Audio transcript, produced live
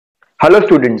Hello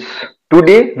students,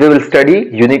 today we will study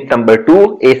unit number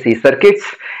 2 AC circuits,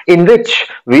 in which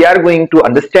we are going to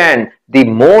understand the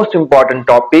most important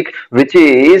topic, which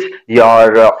is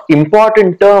your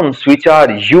important terms which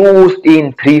are used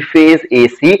in three-phase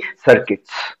AC circuits.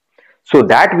 So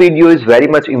that video is very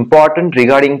much important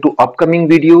regarding to upcoming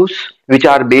videos which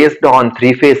are based on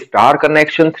three-phase star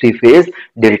connection, three-phase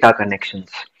delta connections.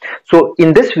 So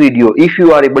in this video, if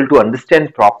you are able to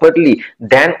understand properly,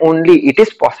 then only it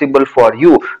is possible for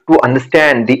you to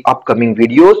understand the upcoming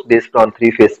videos based on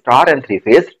three-phase star and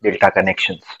three-phase delta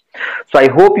connections. So I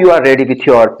hope you are ready with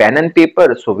your pen and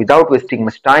paper. So without wasting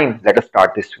much time, let us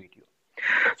start this video.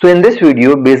 So in this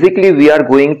video, basically we are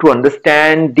going to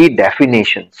understand the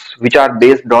definitions which are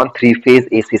based on three-phase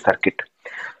AC circuit.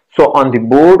 So on the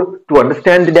board, to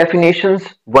understand the definitions,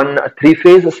 one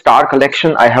three-phase star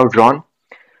collection I have drawn.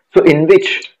 So in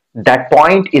which that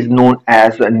point is known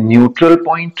as a neutral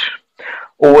point.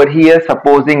 Over here,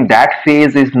 supposing that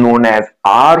phase is known as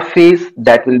R phase,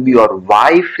 that will be your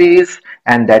Y phase,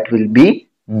 and that will be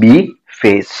B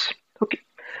phase. Okay.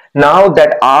 Now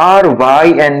that R, Y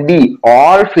and B,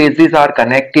 all phases are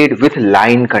connected with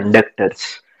line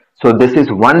conductors. So this is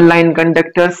one line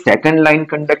conductor, second line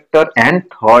conductor and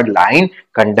third line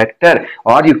conductor,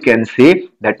 or you can say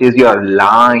that is your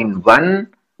line 1,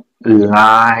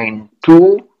 line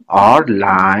 2 or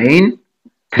line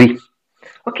 3.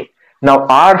 Okay. Now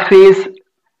R phase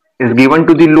is given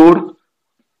to the load,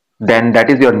 then that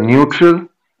is your neutral,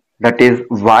 that is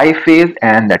Y phase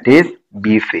and that is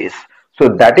B phase. So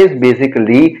that is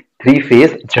basically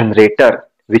three-phase generator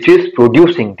which is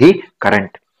producing the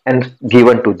current and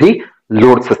given to the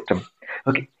load system.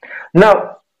 Okay.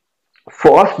 Now,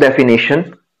 first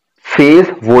definition, phase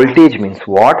voltage means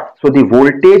what? So the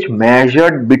voltage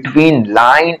measured between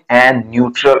line and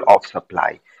neutral of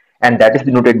supply, and that is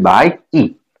denoted by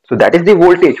E. So that is the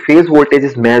voltage. Phase voltage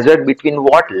is measured between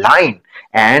what? Line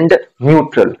and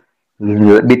neutral.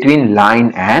 Between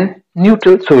line and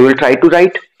neutral. So we will try to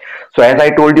write. So as I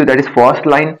told you, that is first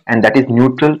line and that is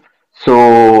neutral.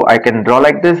 So I can draw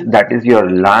like this. That is your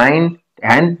line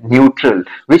and neutral.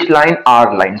 Which line?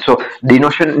 R line. So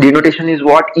denotation is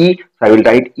what? E. So I will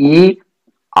write E,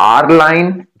 R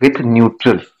line with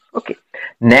neutral. Okay.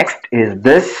 Next is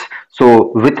this.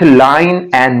 So with line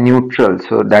and neutral.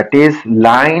 So that is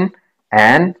line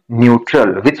and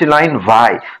neutral. Which line?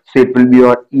 Y. So it will be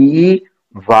your E,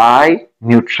 Y,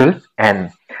 neutral,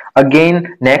 N.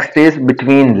 Again, next is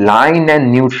between line and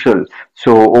neutral.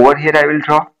 So over here I will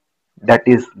draw, that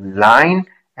is line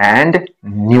and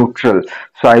neutral.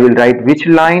 So I will write which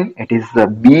line? It is the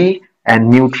B and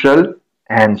neutral,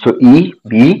 and so E,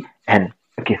 B, N.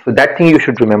 Okay, so that thing you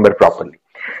should remember properly.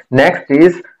 Next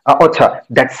is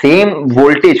that same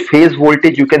voltage, phase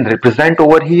voltage, you can represent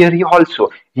over here also.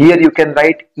 Here you can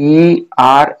write E,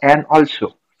 R, N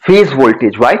also. Phase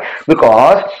voltage. Why?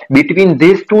 Because between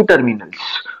these two terminals,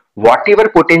 whatever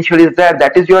potential is there,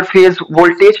 that is your phase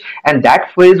voltage, and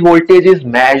that phase voltage is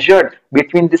measured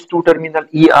between these two terminal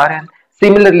E, R, N.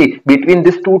 Similarly, between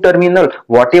these two terminal,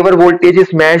 whatever voltage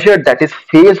is measured, that is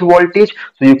phase voltage.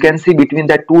 So you can see between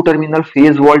that two terminal,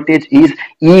 phase voltage is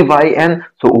E, Y, N.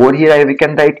 So over here we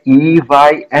can write E,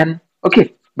 Y, N.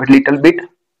 Okay, but little bit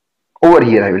over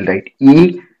here I will write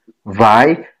E,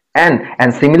 Y, N.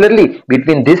 And similarly,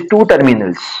 between these two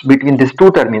terminals,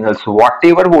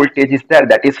 whatever voltage is there,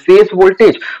 that is phase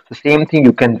voltage. So same thing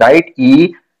you can write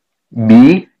E,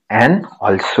 B, N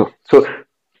also. So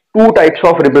two types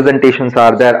of representations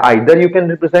are there. Either you can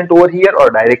represent over here or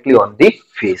directly on the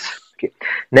phase. Okay.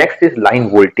 Next is line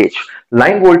voltage.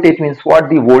 Line voltage means what?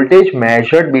 The voltage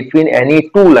measured between any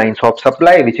two lines of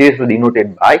supply, which is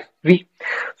denoted by V.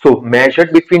 So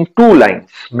measured between two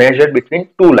lines.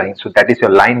 So that is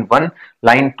your line 1,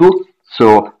 line 2.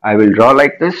 So I will draw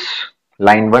like this,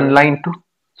 line 1, line 2.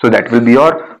 So that will be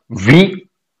your V,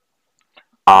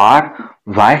 R,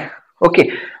 Y.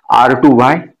 Okay, R to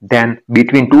Y. Then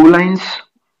between two lines,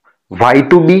 Y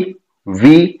to B,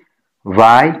 V,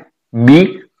 Y,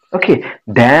 B. Okay,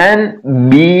 then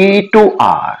B to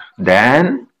R,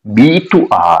 then B to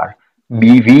R,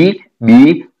 BV,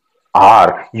 B,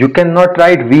 R. You cannot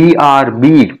write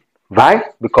VRB. Why?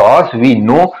 Because we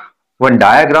know one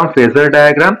diagram, phasor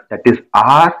diagram, that is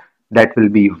R, that will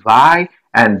be Y,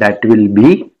 and that will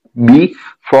be B.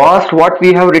 First, what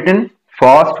we have written?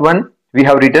 First one, we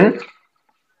have written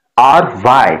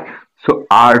RY. So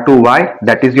R to Y,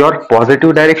 that is your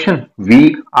positive direction.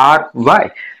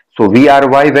 VRY. So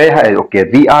VRY where high? Okay,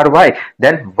 VRY.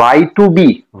 Then Y to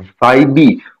B,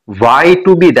 YB. Y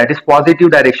to B, that is positive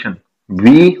direction.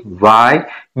 V, Y,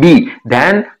 B.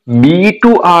 Then B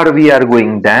to R we are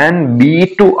going. Then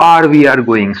B to R we are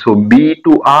going. So B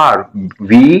to R,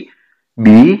 V,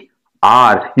 B,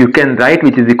 R. You can write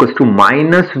which is equals to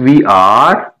minus V,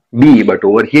 R, B. But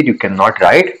over here you cannot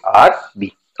write R,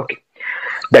 B. Okay.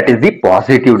 That is the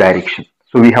positive direction.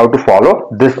 So we have to follow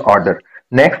this order.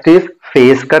 Next is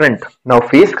phase current. Now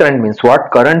phase current means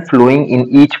what? Current flowing in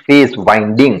each phase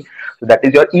winding. So that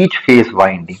is your each phase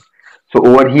winding. So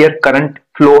over here current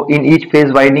flow in each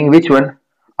phase winding, which one?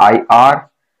 IR,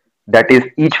 that is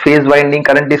each phase winding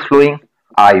current is flowing.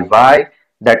 IY,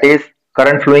 that is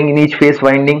current flowing in each phase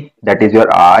winding, that is your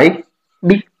IB,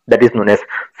 that is known as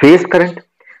phase current.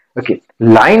 Okay,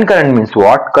 line current means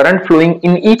what? Current flowing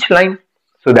in each line.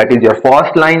 So that is your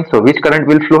first line. So which current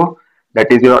will flow?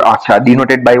 That is your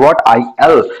denoted by what?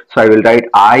 IL. So I will write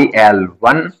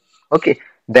IL1. Okay.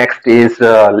 Next is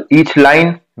each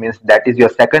line means that is your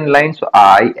second line. So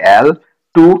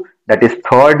IL2. That is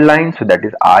third line. So that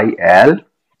is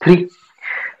IL3.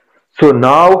 So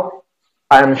now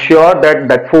I am sure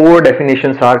that four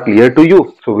definitions are clear to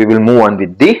you. So we will move on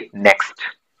with the next.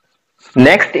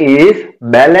 Next is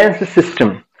balance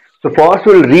system. So first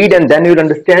we'll read and then you'll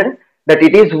understand that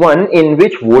it is one in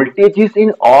which voltages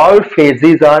in all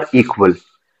phases are equal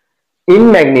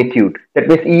in magnitude. That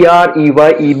means ER,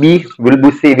 EY, EB will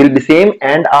be same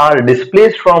and are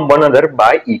displaced from one another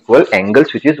by equal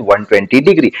angles, which is 120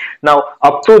 degree. Now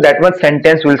up to that one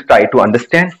sentence we'll try to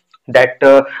understand that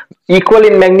equal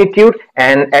in magnitude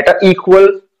and at a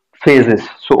equal phases.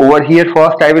 So over here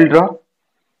first I will draw.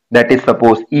 That is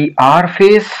suppose ER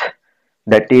phase,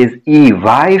 that is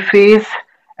EY phase,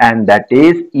 and that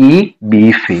is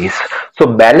EB phase. So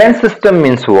balance system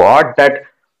means what? That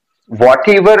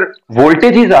whatever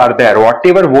voltages are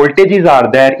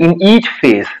there in each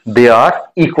phase, they are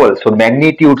equal. So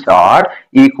magnitudes are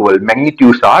equal,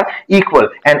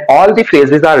 and all the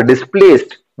phases are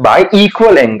displaced by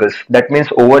equal angles. That means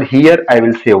over here I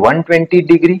will say 120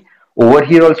 degree, over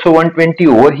here also 120,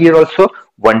 over here also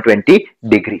 120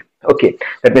 degree. Okay,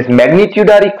 that means magnitude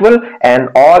are equal and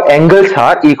all angles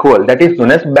are equal. That is known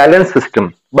as balance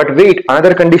system. But wait,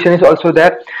 another condition is also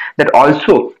there, that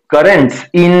also currents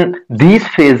in these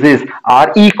phases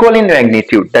are equal in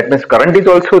magnitude. That means current is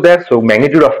also there, so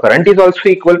magnitude of current is also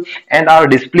equal and are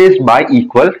displaced by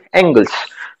equal angles.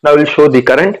 Now I will show the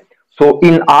current. So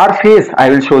in R phase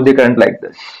I will show the current like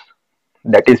this.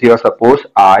 That is your suppose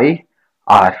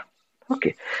IR.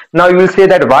 Okay. Now you will say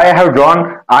that why I have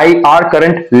drawn IR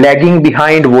current lagging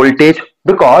behind voltage,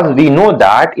 because we know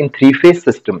that in three-phase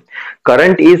system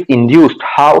current is induced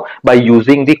how? By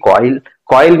using the coil.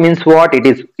 Coil means what? It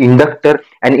is inductor,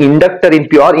 and inductor in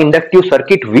pure inductive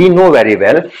circuit we know very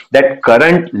well that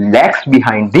current lags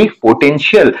behind the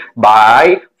potential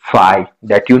by phi.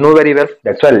 That you know very well.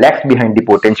 That's why lags behind the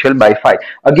potential by phi.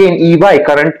 Again EY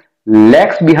current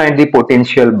lags behind the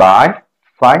potential by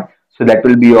phi. So that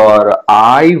will be your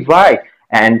IY,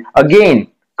 and again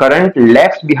current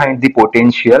lags behind the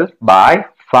potential by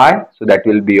phi. So that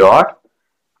will be your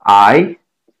IB.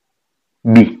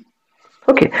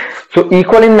 Okay. So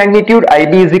equal in magnitude,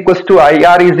 IB is equals to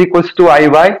IR is equals to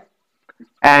IY,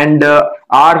 and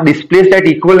are displaced at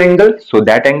equal angle. So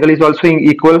that angle is also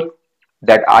equal.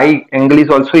 That I angle is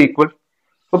also equal.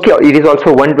 Okay, it is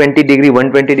also 120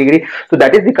 degree. So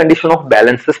that is the condition of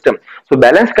balance system. So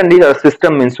balance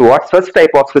system means what? Such type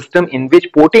of system in which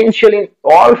potential in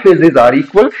all phases are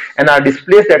equal and are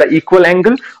displaced at an equal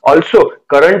angle. Also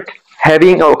current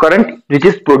current which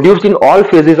is produced in all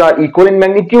phases are equal in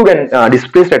magnitude and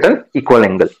displaced at an equal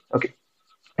angle. Okay.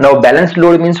 Now balanced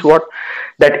load means what?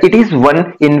 That it is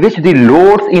one in which the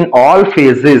loads in all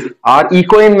phases are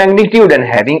equal in magnitude and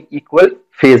having equal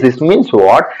phases. Means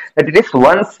what? That it is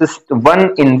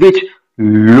one in which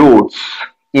loads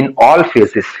in all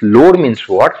phases. Load means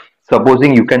what?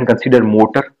 Supposing you can consider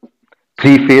motor,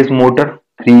 three-phase motor.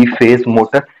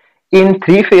 In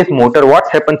three-phase motor,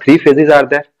 what's happened? Three phases are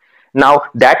there. Now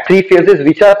that three phases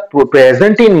which are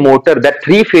present in motor, that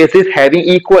three phases having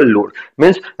equal load,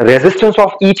 means resistance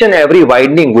of each and every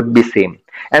winding would be same.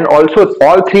 And also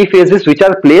all three phases which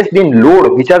are placed in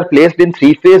load, which are placed in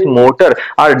three-phase motor,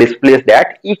 are displaced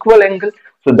at equal angle.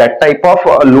 So that type of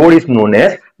load is known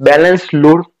as balanced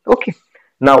load. Okay.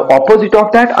 Now opposite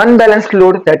of that, unbalanced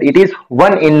load, that it is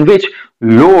one in which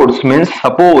loads, means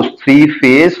suppose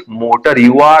three-phase motor,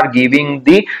 you are giving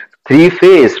the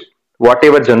three-phase,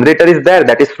 whatever generator is there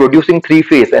that is producing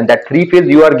three-phase, and that three-phase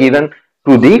you are given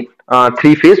to the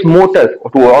three-phase motor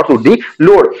or to the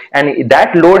load, and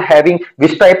that load having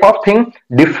which type of thing?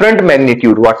 Different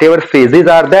magnitude. Whatever phases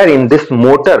are there in this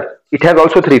motor, it has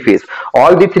also three phases.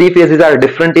 All the three phases are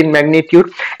different in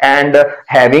magnitude and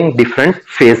having different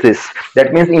phases.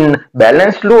 That means in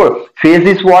balanced load, phase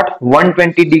is what,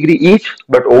 120 degree each,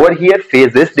 but over here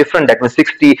phase is different. That means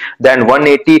 60, then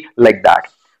 180, like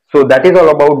that. So that is all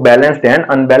about balanced and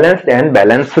unbalanced and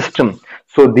balanced system.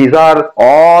 So these are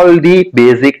all the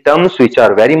basic terms which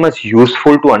are very much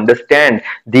useful to understand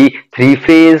the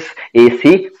three-phase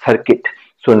AC circuit.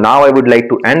 So now I would like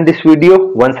to end this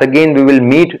video. Once again, we will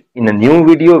meet in a new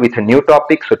video with a new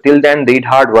topic. So till then, read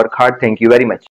hard, work hard. Thank you very much.